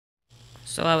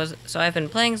So I've been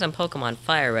playing some Pokemon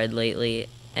Fire Red lately,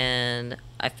 and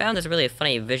I found this really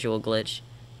funny visual glitch.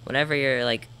 Whenever you're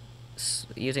like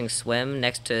using swim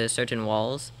next to certain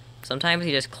walls, sometimes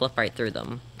you just clip right through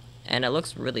them, and it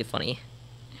looks really funny.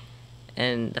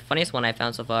 And the funniest one I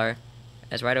found so far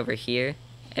is right over here.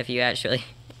 If you actually,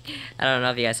 I don't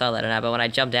know if you guys saw that or not, but when I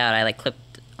jumped out, I like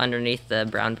clipped underneath the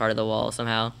brown part of the wall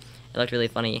somehow. It looked really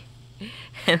funny,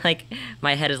 and like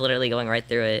my head is literally going right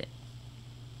through it.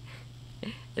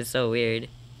 It's so weird.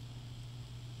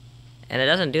 And it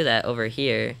doesn't do that over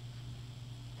here.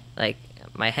 Like,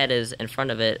 my head is in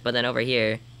front of it, but then over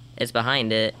here, it's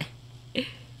behind it.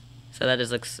 So that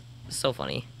just looks so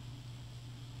funny.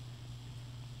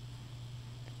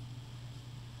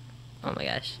 Oh my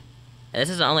gosh. This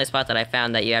is the only spot that I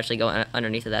found that you actually go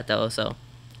underneath of that, though, so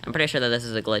I'm pretty sure that this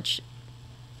is a glitch.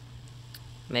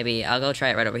 Maybe I'll go try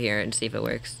it right over here and see if it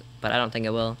works, but I don't think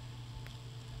it will.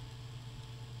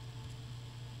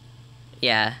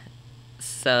 Yeah,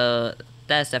 so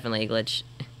that's definitely a glitch.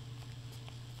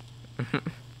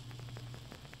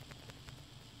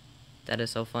 That is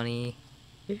so funny.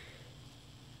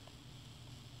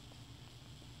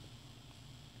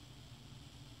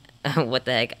 What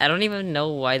the heck? I don't even know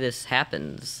why this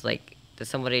happens. Like, does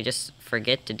somebody just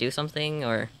forget to do something,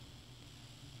 or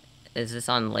is this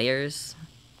on layers?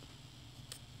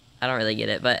 I don't really get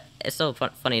it, but it's still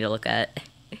funny to look at.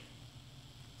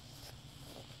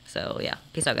 So, yeah.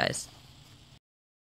 Peace out, guys.